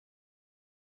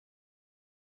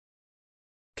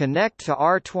Connect to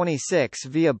R26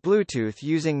 via Bluetooth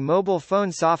using mobile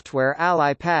phone software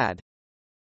Ally Pad.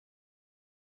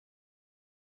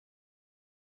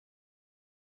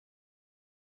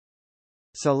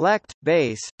 Select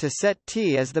Base to set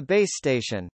T as the base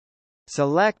station.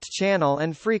 Select channel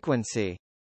and frequency.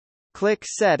 Click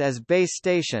Set as base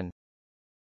station.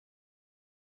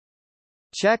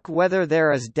 Check whether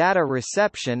there is data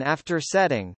reception after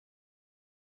setting.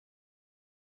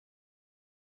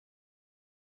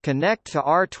 Connect to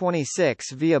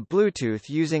R26 via Bluetooth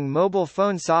using mobile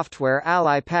phone software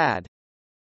Ally Pad.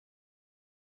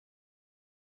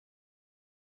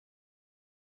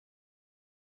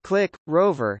 Click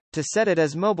Rover to set it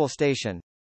as mobile station.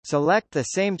 Select the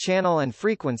same channel and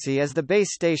frequency as the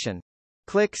base station.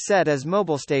 Click Set as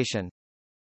mobile station.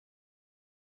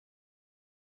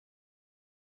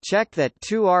 Check that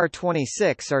two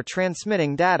R26 are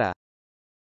transmitting data.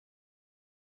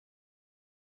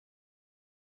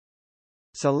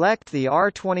 Select the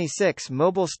R26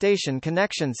 mobile station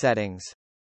connection settings.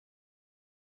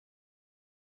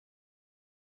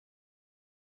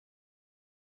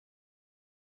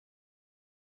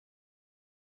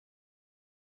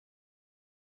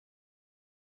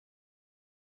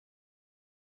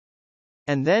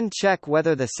 And then check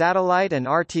whether the satellite and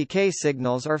RTK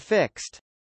signals are fixed.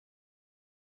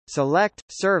 Select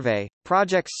Survey,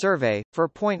 Project Survey, for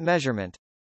point measurement.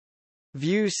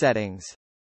 View settings.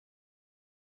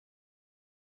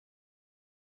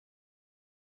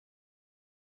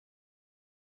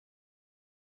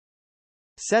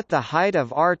 Set the height of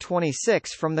R26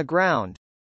 from the ground.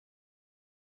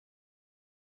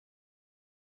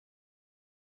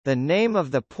 The name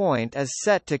of the point is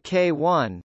set to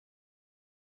K1.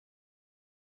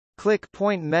 Click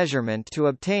Point Measurement to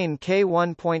obtain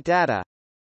K1 point data.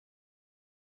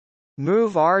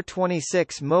 Move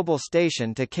R26 mobile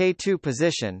station to K2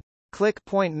 position. Click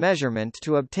Point Measurement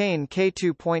to obtain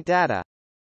K2 point data.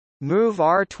 Move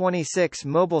R26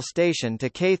 mobile station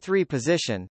to K3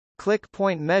 position. Click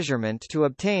Point Measurement to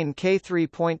obtain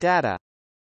K3 point data.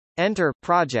 Enter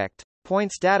Project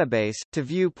Points Database to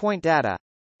view point data.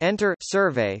 Enter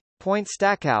Survey Point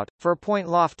Stackout for point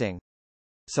lofting.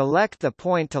 Select the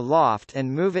point to loft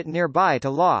and move it nearby to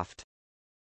loft.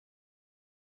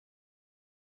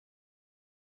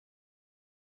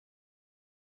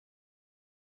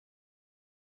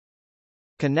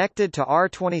 Connected to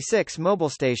R26 mobile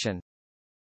station.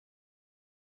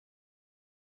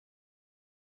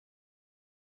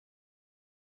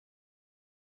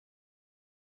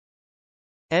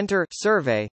 Enter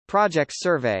Survey, Project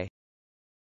Survey.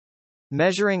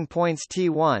 Measuring points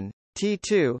T1,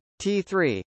 T2,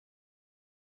 T3.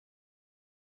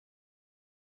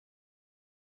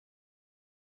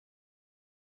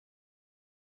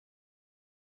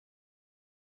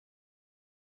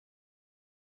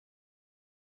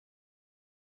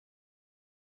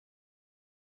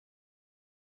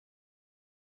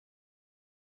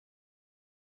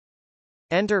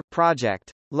 Enter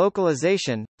Project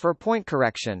Localization for point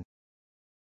correction.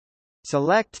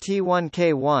 Select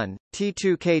T1K1,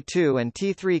 T2K2 and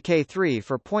T3K3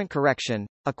 for point correction.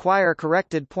 Acquire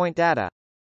corrected point data.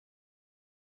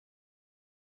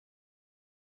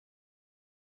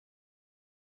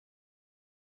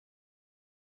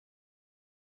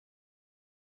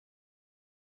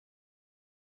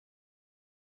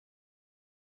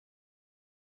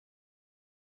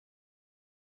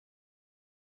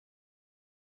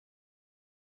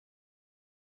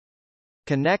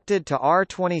 Connected to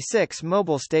R26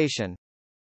 mobile station.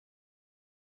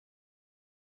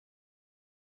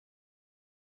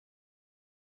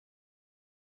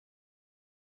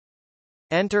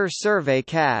 Enter Survey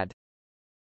CAD.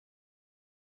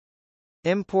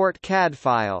 Import CAD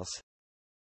files.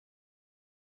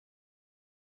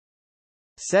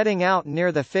 Setting out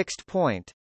near the fixed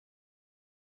point.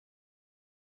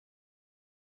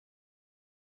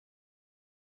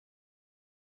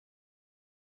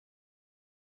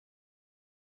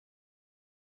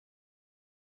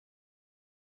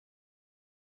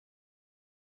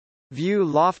 View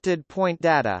lofted point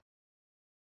data.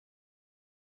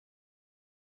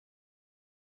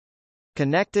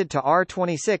 Connected to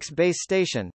R26 base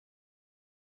station.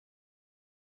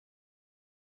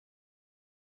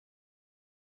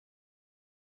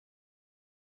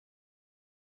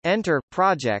 Enter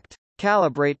Project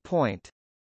Calibrate point.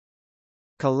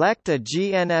 Collect a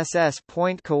GNSS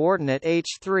point coordinate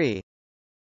H3.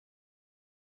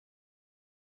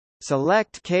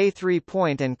 Select K3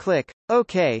 point and click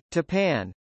OK to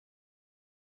pan.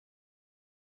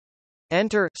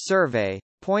 Enter Survey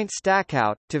Point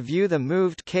Stackout to view the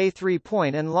moved K3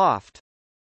 point and loft.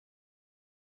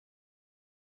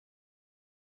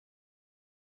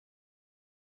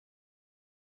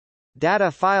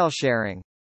 Data file sharing.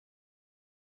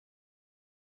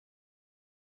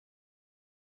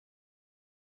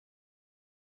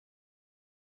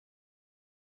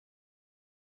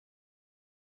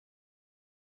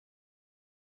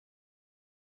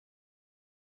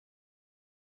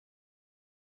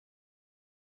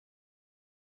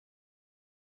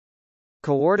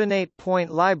 Coordinate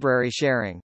point library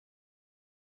sharing.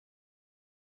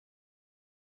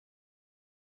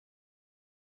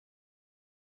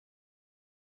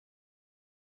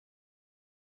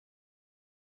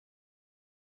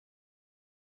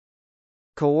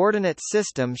 Coordinate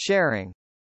system sharing.